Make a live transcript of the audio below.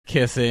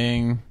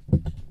kissing.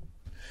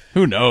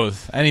 Who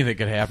knows? Anything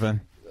could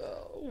happen.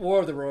 War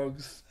of the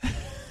Rogues.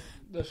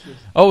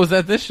 Oh, was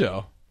that this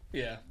show?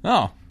 Yeah. Oh,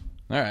 all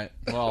right.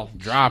 Well,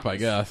 drop, I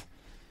guess.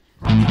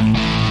 I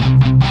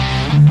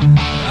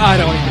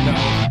don't even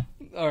know.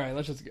 All right,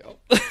 let's just go.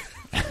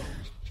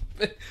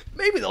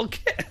 Maybe they'll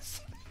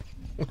kiss.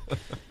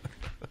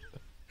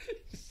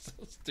 So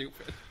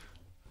stupid.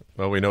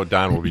 Well, we know what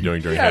Don will be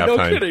doing during Yeah, no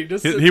halftime.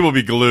 kidding. He will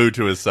be glued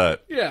to his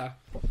set. Yeah.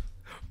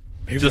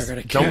 Maybe Just they're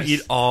gonna don't kiss.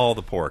 eat all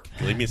the pork.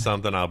 Leave me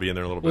something. I'll be in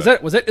there a little Was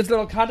bit. that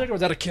incidental contact or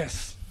was that a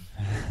kiss?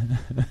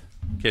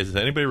 Okay, does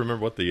anybody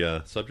remember what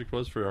the subject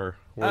was for our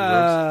War of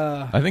the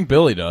Rogues? I think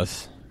Billy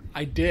does.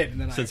 I did, and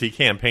then Since he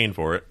campaigned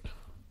for it.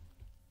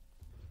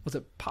 was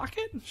it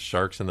Pocket?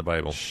 Sharks in the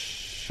Bible.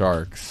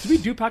 Sharks. Did we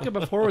do Pocket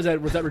before? Or was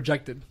that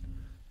rejected?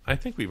 I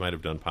think we might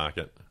have done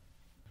Pocket.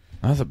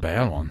 That's a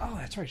bad one. Oh,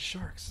 that's right,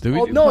 Sharks. Did we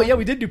Oh do no, Pocket? yeah,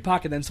 we did do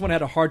Pocket. Then someone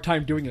had a hard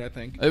time doing it. I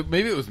think.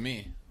 Maybe it was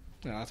me.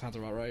 Yeah, that sounds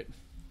about right.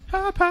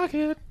 Hot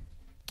Pocket.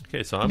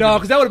 Okay, so I'm No, gonna-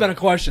 because that would have been a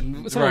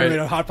question. Someone Right. made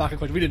a hot pocket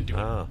question. We didn't do it.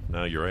 Oh,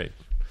 no, you're right.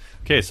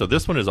 Okay, so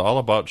this one is all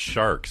about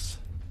sharks.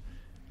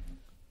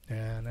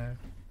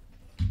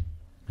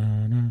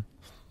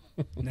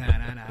 Nah.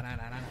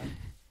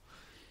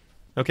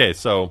 Okay,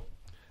 so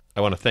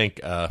I want to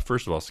thank,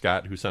 first of all,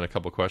 Scott, who sent a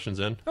couple questions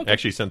in. Okay.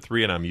 Actually sent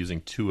 3, and I'm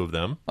using 2 of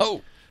them.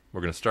 Oh,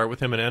 We're going to start with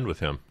him and end with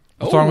him.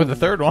 what's wrong with the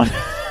third one?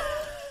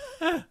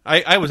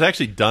 I was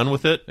actually done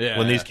with it Yeah,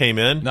 when these came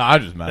in. No, I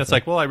just messed. And it's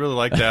like, well, I really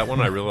like that one.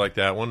 I really like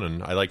that one,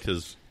 and I liked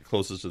his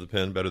closest to the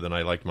pin better than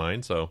I liked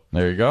mine. So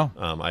There you go.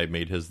 I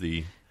made his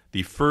the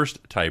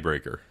first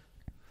tiebreaker.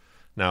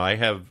 Now I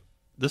have.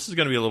 This is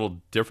going to be a little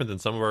different than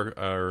some of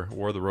our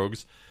War of the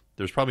Rogues.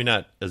 There's probably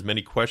not as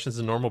many questions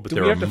as normal, but Do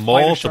there we are have to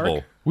fight a multiple.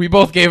 shark? We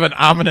both gave an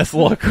ominous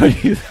look when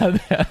you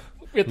said that.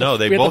 No,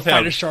 they we both to fight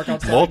have a shark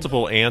outside.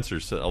 multiple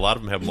answers. A lot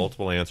of them have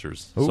multiple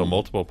answers, so Ooh.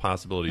 multiple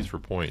possibilities for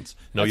points.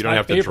 No, That's you don't my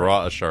have to favorite.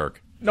 draw a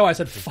shark. No, I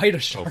said fight a Oh,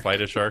 shark.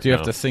 fight a shark. Do you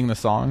have No. to sing the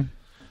song?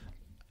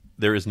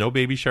 There is no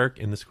baby shark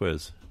in this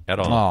quiz at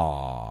all.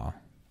 Aw.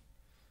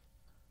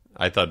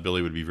 I thought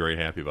Billy would be very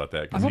happy about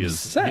that I'm because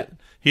upset.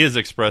 he has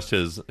expressed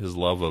his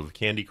love of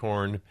candy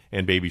corn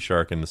and baby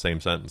shark in the same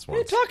sentence What are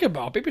you once. talking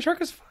about? Baby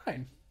shark is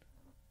fine.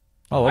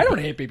 love I don't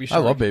ba- hate Baby I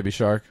Shark. love Baby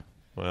Shark.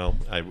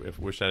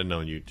 Wish I had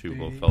known you two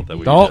both felt that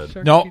we Don't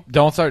did.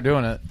 don't start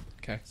doing it.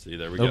 Okay. See,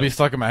 there we It'll go. be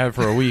stuck in my head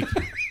for a week.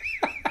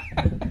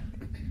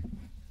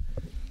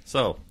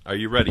 So, are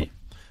you ready?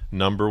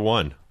 Number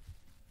 1,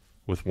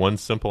 with one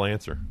simple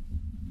answer.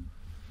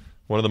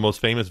 One of the most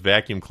famous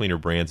vacuum cleaner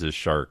brands is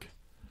Shark,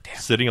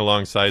 sitting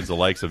alongside the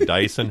likes of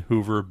Dyson,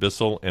 Hoover,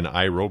 Bissell, and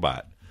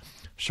iRobot.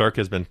 Shark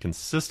has been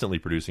consistently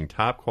producing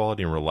top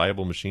quality and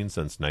reliable machines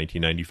since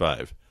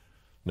 1995.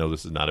 No,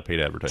 this is not a paid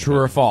advertisement. True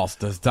or false?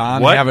 Does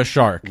Don What? have a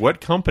shark? What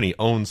company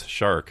owns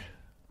Shark?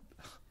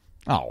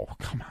 Oh,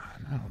 come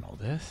on. I don't know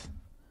this.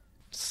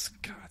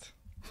 Scott.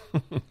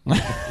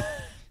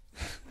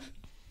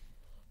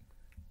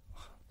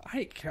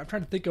 I'm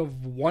trying to think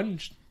of one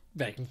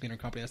vacuum cleaner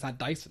company that's not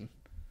Dyson.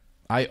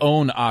 I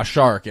own a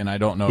shark, and I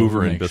don't know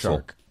Hoover who and makes Bissell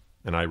shark.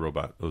 and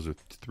iRobot. Those are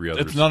 3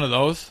 others. It's none of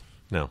those.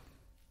 No.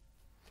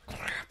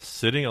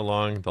 Sitting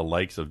along the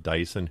likes of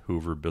Dyson,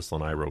 Hoover,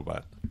 Bissell, and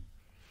iRobot.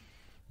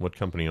 What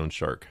company owns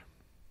Shark?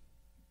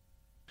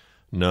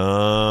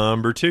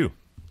 Number 2.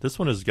 This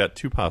one has got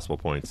 2 possible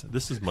points.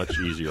 This is much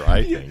easier,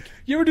 I think.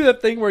 You ever do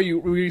that thing where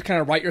you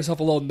kind of write yourself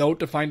a little note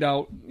to find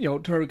out, to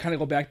kind of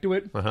go back to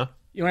it? Uh-huh.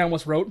 You know what I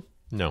almost wrote?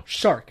 No.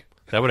 Shark.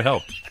 That would have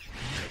helped.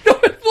 No,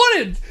 it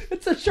wouldn't.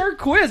 It's a shark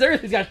quiz.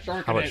 Everything's got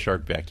shark How in about it.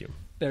 Shark Vacuum?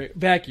 There,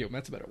 vacuum.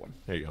 That's a better one.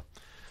 There you go.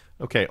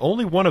 Okay,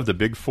 only one of the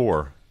big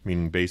 4,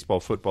 meaning baseball,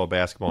 football,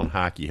 basketball, and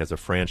hockey, has a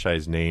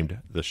franchise named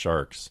the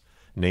Sharks.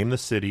 Name the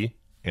city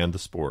and the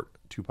sport.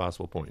 2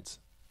 possible points.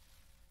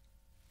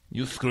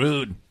 You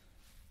screwed.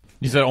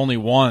 You said only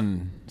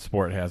one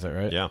sport has it,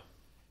 right? Yeah.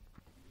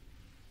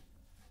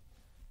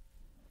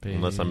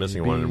 Unless I'm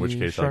missing one, in which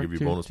case I'll give you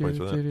bonus points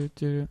for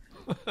that.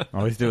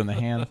 Oh, he's doing the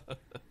hand.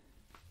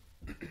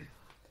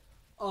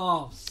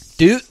 Oh,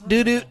 Do.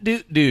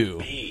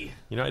 You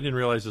know, I didn't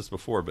realize this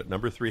before, but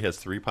number 3 has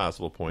 3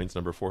 possible points.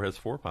 Number 4 has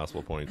 4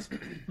 possible points.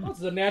 this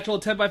is a natural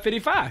 10 by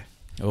 55.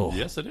 Oh,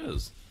 Yes, it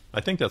is.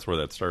 I think that's where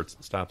that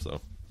stops,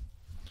 though.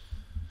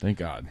 thank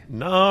God.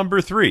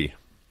 Number 3,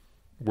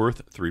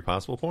 worth 3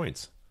 possible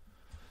points.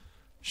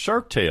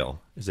 Shark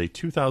Tale is a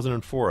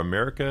 2004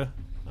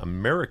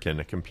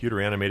 American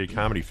computer animated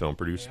comedy film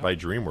produced by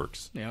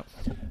DreamWorks. Yep.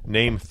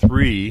 Name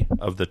 3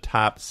 of the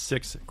top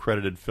 6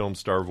 credited film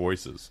star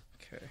voices.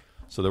 Okay.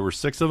 So there were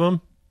 6 of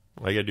them.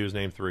 All you got to do is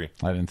name 3.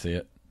 I didn't see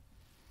it.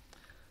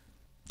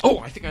 Oh,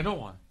 I think I know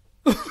one.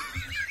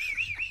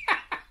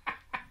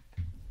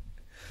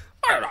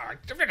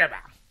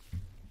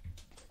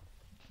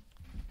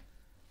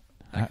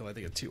 I can only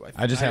think of 2.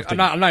 I just have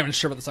to- I'm not even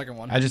sure about the second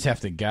one. I just have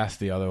to guess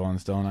the other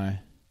ones, don't I?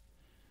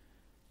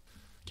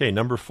 Okay,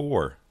 number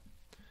 4.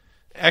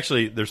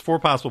 Actually, there's 4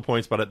 possible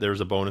points, but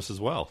there's a bonus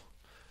as well.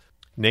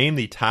 Name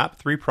the top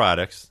 3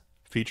 products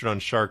featured on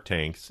Shark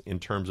Tanks in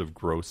terms of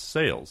gross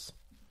sales.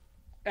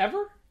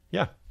 Ever?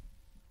 Yeah.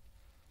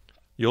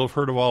 You'll have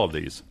heard of all of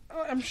these.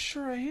 I'm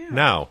sure I am.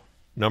 Now,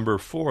 number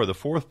 4, the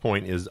fourth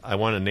point is I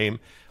want to name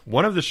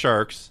one of the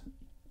sharks.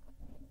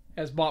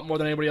 Has bought more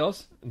than anybody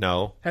else?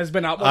 No. Has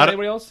been out more than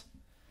anybody else?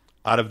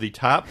 Out of the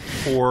top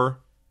four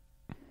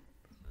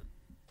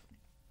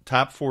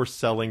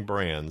selling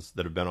brands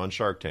that have been on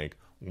Shark Tank,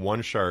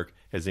 one shark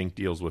has inked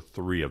deals with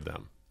 3 of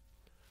them.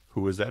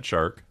 Who is that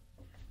shark?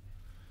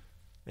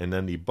 And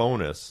then the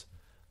bonus,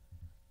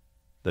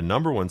 the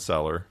number 1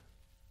 seller,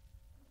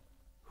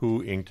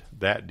 who inked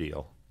that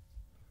deal.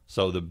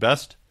 So the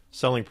best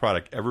selling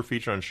product ever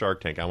featured on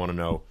Shark Tank, I want to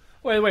know.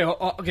 Wait.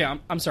 Okay,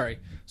 I'm sorry.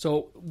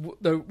 So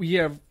we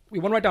want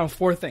to write down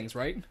 4 things,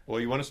 right? Well,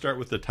 you want to start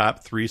with the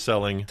top 3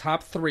 selling.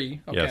 Top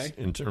 3. Okay. Yes,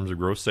 in terms of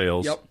gross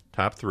sales. Yep.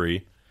 Top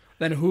 3.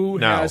 Then who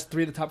has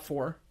 3 of the top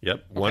 4?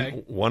 Yep.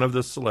 Okay. One of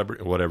the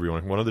celebrity, whatever you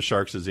want. One of the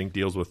sharks has inked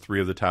deals with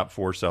 3 of the top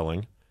 4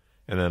 selling,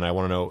 and then I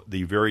want to know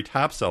the very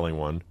top selling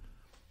one.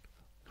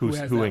 Who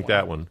inked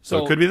that one?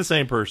 So it could be the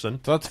same person.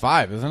 So that's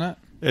 5, isn't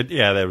it?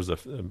 Yeah, that was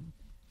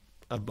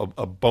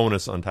a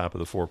bonus on top of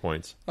the 4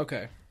 points.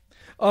 Okay.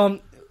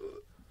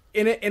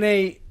 In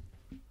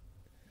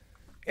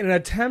an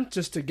attempt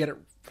just to get it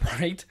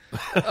right,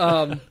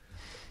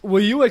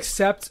 will you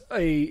accept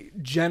a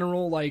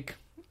general like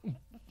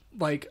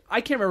I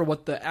can't remember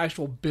what the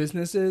actual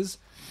business is,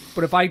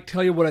 but if I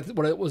tell you what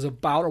it was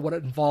about or what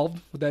it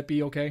involved, would that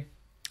be okay?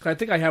 'Cause I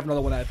think I have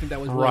another one that I think that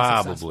was really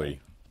Probably.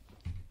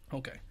 Successful.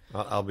 Okay.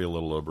 I'll be a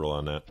little liberal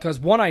on that. Because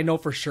one I know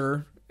for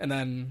sure, and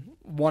then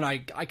one I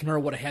can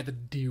remember what it had to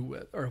do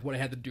with, or what it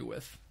had to do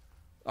with.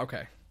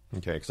 Okay.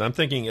 Okay, because I'm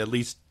thinking at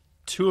least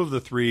 2 of the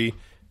 3,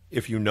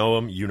 if you know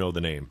them, you know the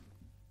name.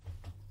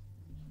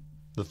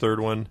 The third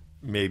one,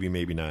 maybe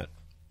not,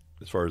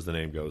 as far as the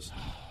name goes.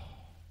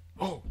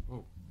 Oh.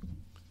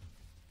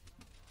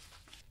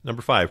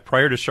 Number 5,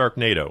 prior to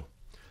Sharknado,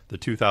 the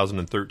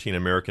 2013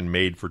 American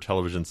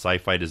made-for-television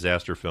sci-fi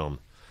disaster film,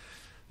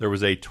 there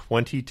was a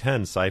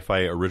 2010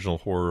 sci-fi original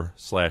horror /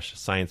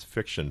 science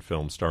fiction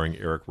film starring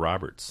Eric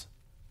Roberts.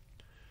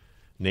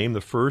 Name the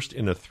first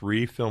in a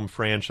 3-film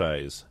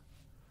franchise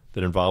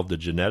that involved a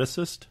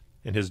geneticist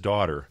and his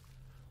daughter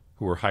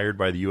who were hired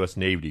by the U.S.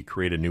 Navy to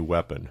create a new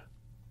weapon.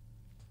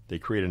 They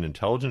create an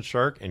intelligent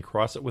shark and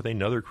cross it with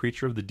another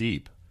creature of the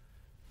deep,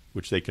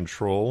 which they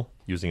control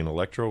using an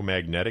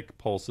electromagnetic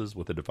pulses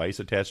with a device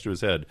attached to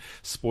his head.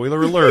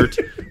 Spoiler alert,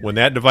 when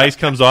that device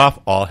comes off,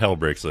 all hell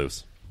breaks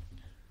loose.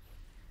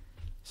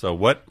 So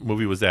what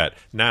movie was that?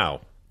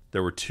 Now,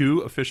 there were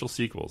 2 official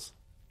sequels.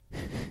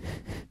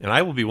 And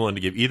I will be willing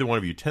to give either one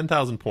of you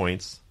 10,000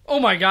 points. Oh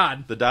my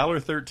God! The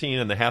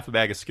 $1.13 and the half a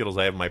bag of Skittles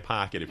I have in my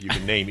pocket, if you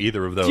can name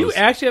either of those. Do you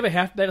actually have a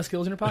half bag of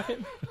Skittles in your pocket?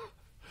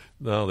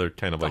 No, they're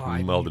kind of like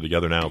melded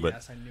together now. But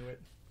yes, I knew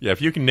it. Yeah,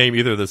 if you can name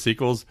either of the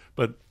sequels,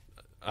 but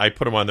I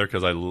put them on there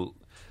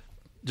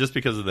just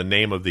because of the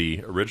name of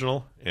the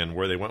original and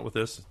where they went with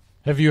this.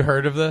 Have you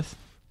heard of this?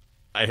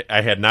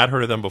 I had not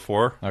heard of them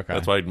before. Okay.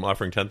 That's why I'm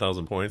offering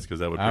 10,000 points, because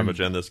that would pretty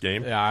much end this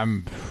game. Yeah,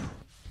 I'm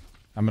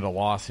at a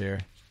loss here.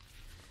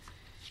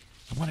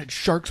 I wanted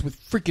sharks with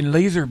freaking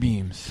laser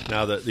beams.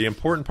 Now, the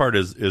important part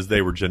is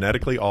they were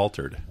genetically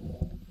altered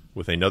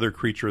with another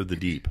creature of the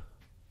deep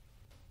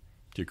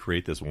to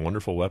create this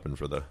wonderful weapon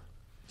for the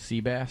sea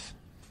bass.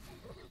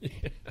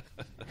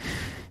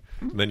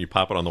 And then you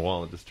pop it on the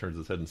wall and it just turns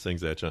its head and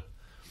sings at you.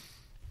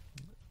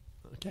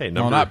 Okay,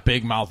 No, not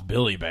big mouth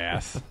Billy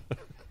Bass.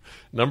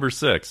 Number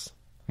 6.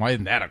 Why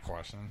isn't that a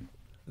question?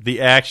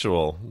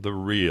 The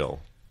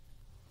real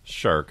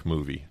shark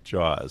movie,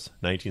 Jaws,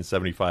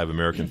 1975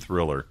 American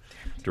thriller,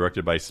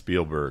 directed by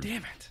Spielberg.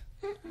 Damn it.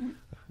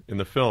 In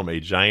the film, a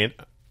giant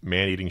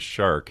man-eating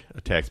shark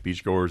attacks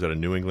beachgoers at a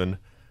New England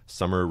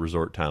summer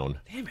resort town,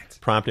 Damn it.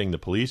 prompting the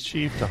police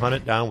chief to hunt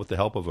it down with the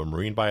help of a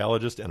marine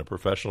biologist and a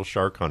professional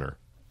shark hunter.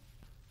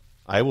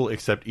 I will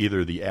accept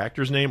either the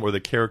actor's name or the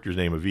character's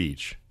name of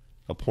each.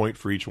 A point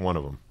for each one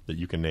of them that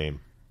you can name.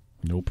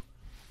 Nope.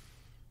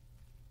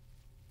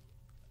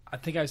 I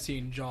think I've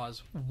seen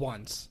Jaws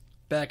once,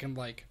 back in,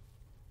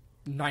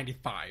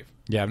 95.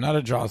 Yeah, I'm not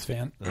a Jaws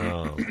fan.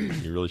 Oh,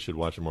 you really should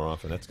watch it more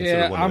often. That's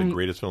considered one of the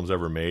greatest films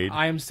ever made.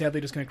 I am sadly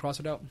just going to cross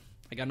it out.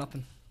 I got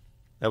nothing.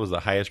 That was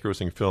the highest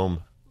grossing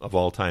film of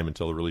all time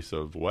until the release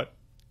of what?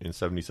 In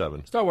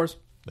 77. Star Wars.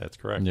 That's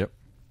correct. Yep.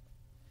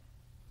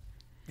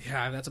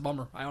 Yeah, that's a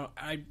bummer. I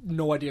have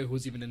no idea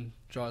who's even in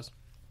Jaws.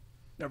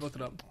 Never looked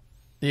it up.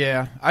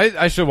 Yeah,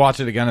 I should watch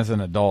it again as an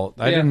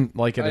adult. I didn't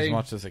like it as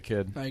much as a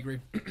kid. I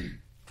agree.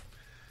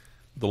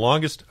 The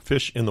longest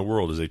fish in the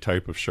world is a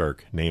type of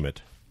shark. Name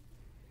it.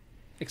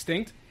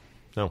 Extinct?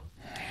 No.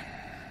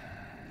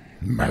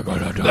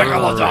 Megalodon.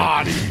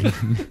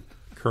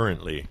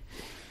 Currently.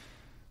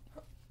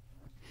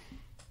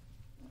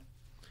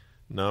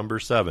 Number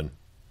 7.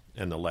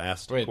 And the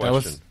last question. That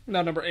was...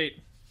 No, number 8.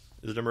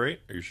 Is it number 8?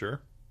 Are you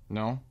sure?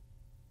 No.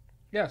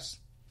 Yes.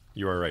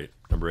 You are right.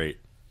 Number 8.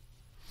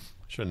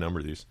 Should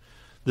number these.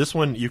 This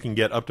one, you can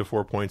get up to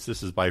 4 points.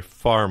 This is by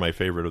far my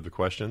favorite of the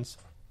questions.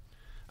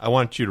 I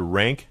want you to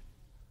rank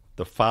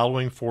the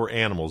following 4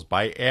 animals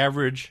by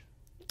average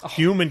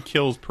human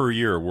kills per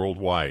year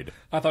worldwide.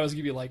 I thought I was going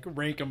to give you, like,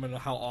 rank them and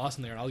how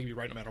awesome they are, and I'll give you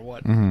right no matter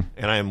what. And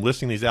I am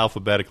listing these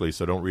alphabetically,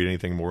 so don't read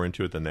anything more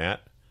into it than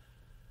that.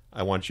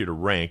 I want you to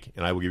rank,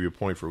 and I will give you a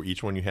point for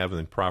each one you have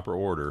in proper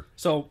order.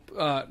 So,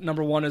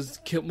 number one is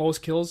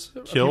most kills?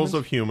 Kills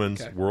of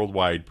humans Okay.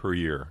 worldwide per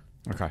year.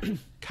 Okay.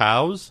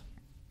 Cows,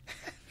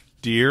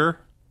 deer,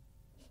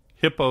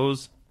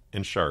 hippos,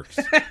 and sharks.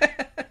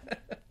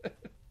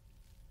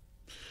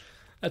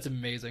 That's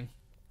amazing.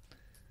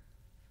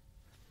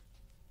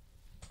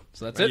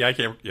 So that's it? Yeah, I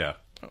can't. Yeah.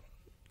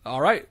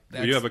 All right.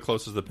 You have it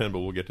close as the pin, but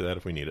we'll get to that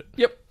if we need it.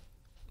 Yep.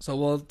 So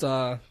we'll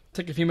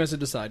take a few minutes to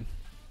decide.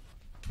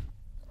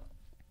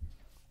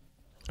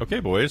 Okay,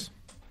 boys.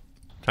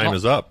 Time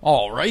is up.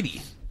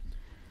 Alrighty.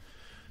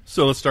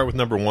 So let's start with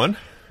number one.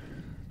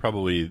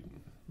 Probably,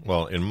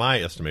 well, in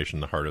my estimation,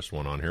 the hardest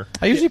one on here.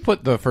 I usually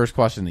put the first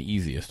question the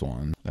easiest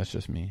one. That's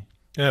just me.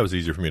 Yeah, it was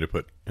easier for me to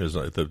put his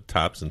at the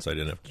top since I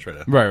didn't have to try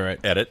to Right.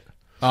 edit.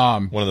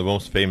 One of the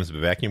most famous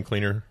vacuum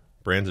cleaner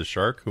brands is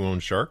Shark. Who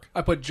owns Shark?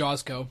 I put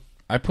Jawsco.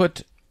 I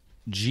put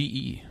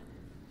GE.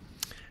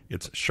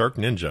 It's Shark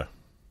Ninja.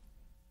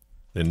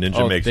 And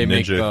Ninja makes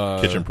Ninja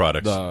kitchen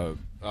products.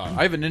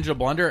 I have a Ninja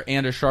blender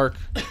and a Shark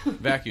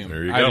vacuum.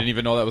 There you I go. didn't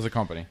even know that was a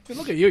company. Hey,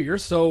 look at you. You're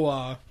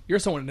so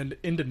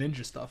into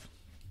ninja stuff.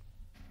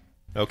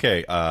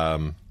 Okay,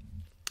 of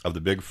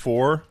the big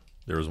four,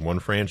 there was one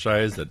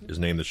franchise that is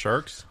named the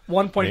Sharks.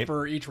 1 point Name-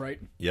 for each, right?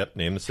 Yep,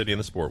 name the city and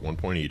the sport, 1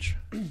 point each.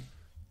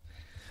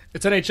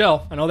 It's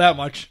NHL. I know that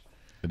much.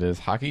 It is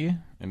hockey,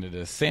 and it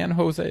is San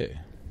Jose.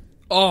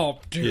 Oh,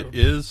 dude. It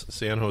is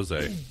San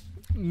Jose.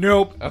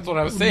 Nope. That's what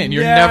I was saying.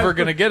 You're Yeah, never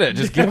going to get it.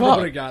 Just give Never up.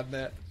 would have gotten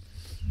that.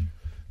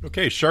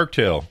 Okay, Shark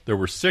Tale. There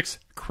were 6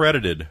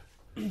 credited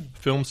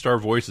film star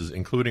voices,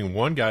 including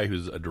one guy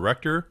who's a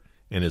director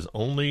and his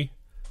only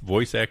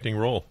voice acting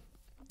role.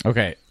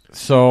 Okay,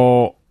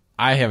 so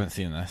I haven't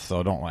seen this,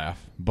 so don't laugh.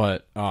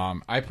 But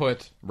I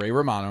put Ray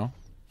Romano,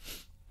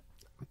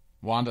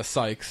 Wanda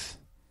Sykes,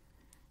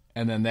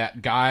 and then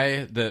that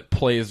guy that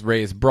plays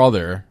Ray's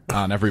brother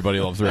on Everybody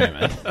Loves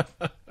Raymond.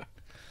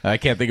 I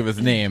can't think of his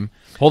name.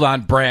 Hold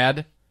on,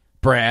 Brad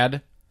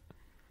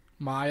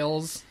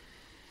Miles.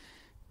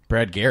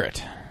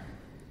 Garrett.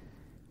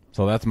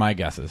 So that's my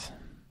guesses.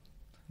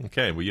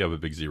 Okay, well, you have a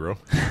big 0.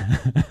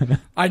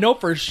 I know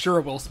for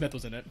sure Will Smith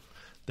was in it.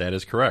 That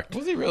is correct.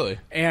 Was he really?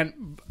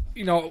 And,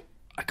 you know,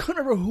 I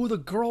couldn't remember who the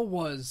girl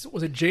was.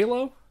 Was it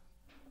J-Lo?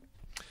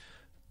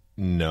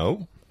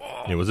 No,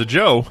 it was a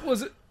Joe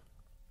Was it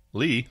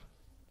Lee.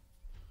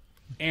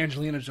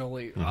 Angelina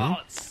Jolie? Oh,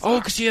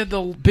 because she had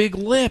the big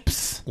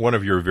lips. One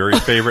of your very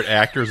favorite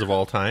actors of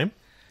all time.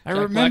 I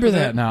Jack remember Black was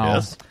that it? now.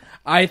 Yes.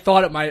 I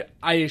thought it might.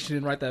 I actually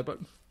didn't write that, but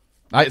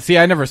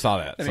I never saw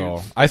that.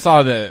 So I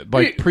saw the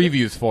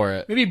previews for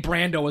it. maybe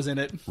Brando was in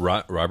it.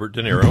 Robert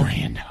De Niro,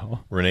 Brando.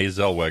 Renee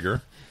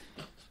Zellweger,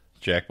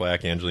 Jack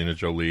Black, Angelina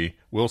Jolie,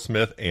 Will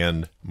Smith,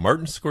 and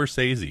Martin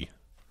Scorsese.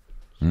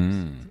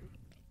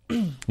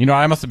 You know,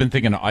 I must have been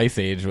thinking of Ice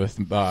Age with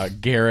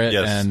Garrett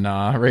Yes. and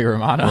Ray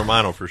Romano.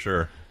 Romano for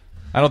sure.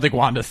 I don't think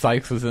Wanda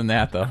Sykes was in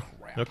that though.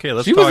 Okay,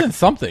 let's She talk. was in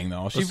something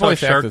though. She let's talk voice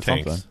Shark acted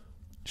Tanks. something.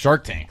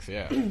 Shark Tanks,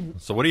 yeah.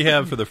 So what do you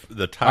have for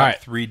the top All right.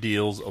 3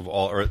 deals of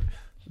all, or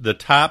the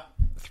top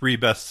 3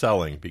 best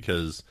selling?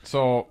 Because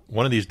So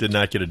one of these did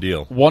not get a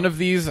deal. one of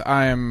these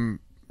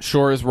I'm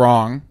sure is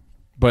wrong,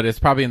 but it's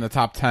probably in the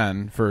top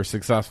 10 for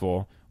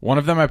successful. One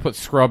of them I put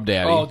Scrub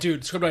Daddy. Oh,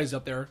 dude, Scrub Daddy's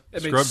up there.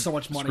 It makes so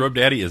much money. Scrub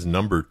Daddy is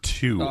number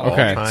 2 all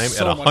Okay. time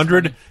So at much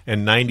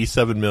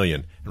 197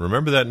 million. And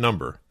remember that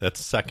number.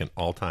 That's second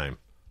all time.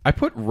 I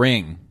put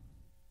Ring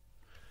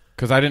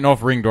because I didn't know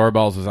if Ring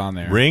doorbells was on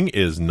there. Ring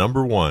is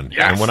number 1.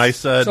 Yes! And when I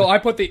said So I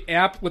put the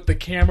app with the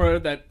camera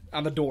that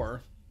on the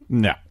door.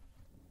 No.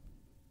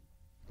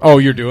 Oh,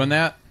 you're doing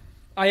that?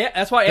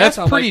 That's why I That's asked.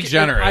 I'm pretty like,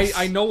 generous.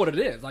 I know what it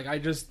is. Like I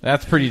just.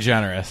 That's pretty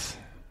generous.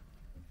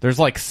 There's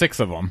like 6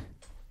 of them.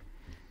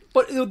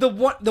 But the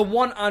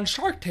one on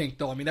Shark Tank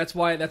though. I mean, that's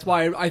why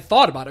I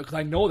thought about it because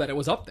I know that it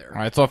was up there.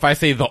 All right, so if I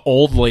say the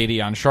old lady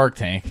on Shark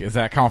Tank, does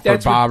that count for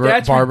That's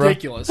Barbara?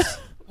 ridiculous.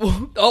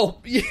 Oh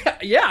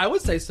yeah, I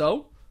would say so.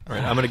 all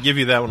right, I'm going to give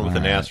you that one with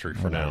an asterisk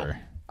for now. Whatever.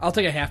 I'll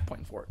take a half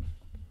point for it.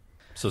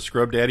 So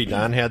Scrub Daddy,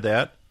 Don had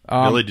that.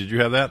 Billy, did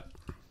you have that?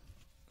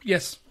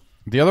 Yes.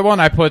 The other one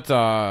I put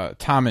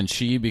Tom and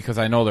Chi because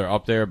I know they're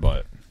up there,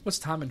 but What's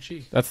Tom and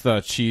Chi? that's the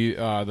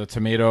the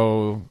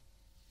tomato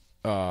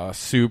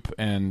soup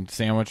and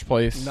sandwich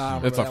place. Nah, I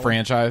remember It's a that one.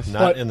 franchise. Not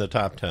But- in the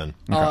top 10.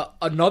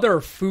 Another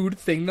food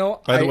thing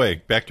though. By the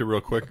way, back to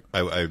real quick.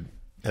 I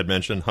had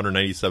mentioned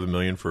 197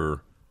 million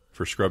for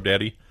Scrub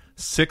Daddy,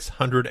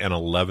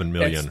 611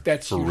 million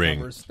that's for huge Ring.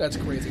 numbers. That's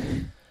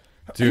crazy.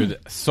 Dude,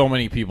 so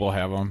many people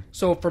have them.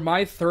 So for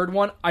my third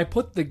one, I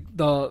put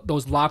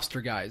those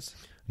lobster guys.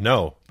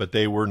 No, but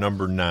they were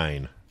number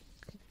 9.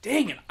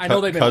 Dang it! I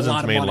know they made a Cousins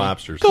lot of made money.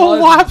 lobsters. The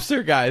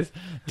lobster guys.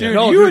 Dude,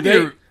 No, you dude, and they,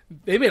 your...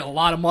 they made a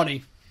lot of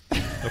money.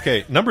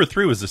 Okay, number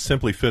 3 was the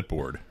Simply Fit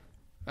board.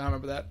 I don't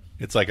remember that.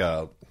 It's like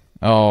a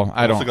Oh,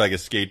 I It's don't... like a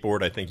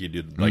skateboard. I think you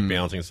did like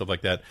balancing and stuff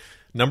like that.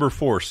 Number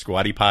 4,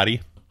 Squatty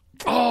Potty.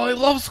 Oh, I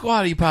love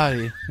Squatty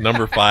Potty.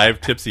 Number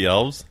 5, Tipsy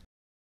Elves.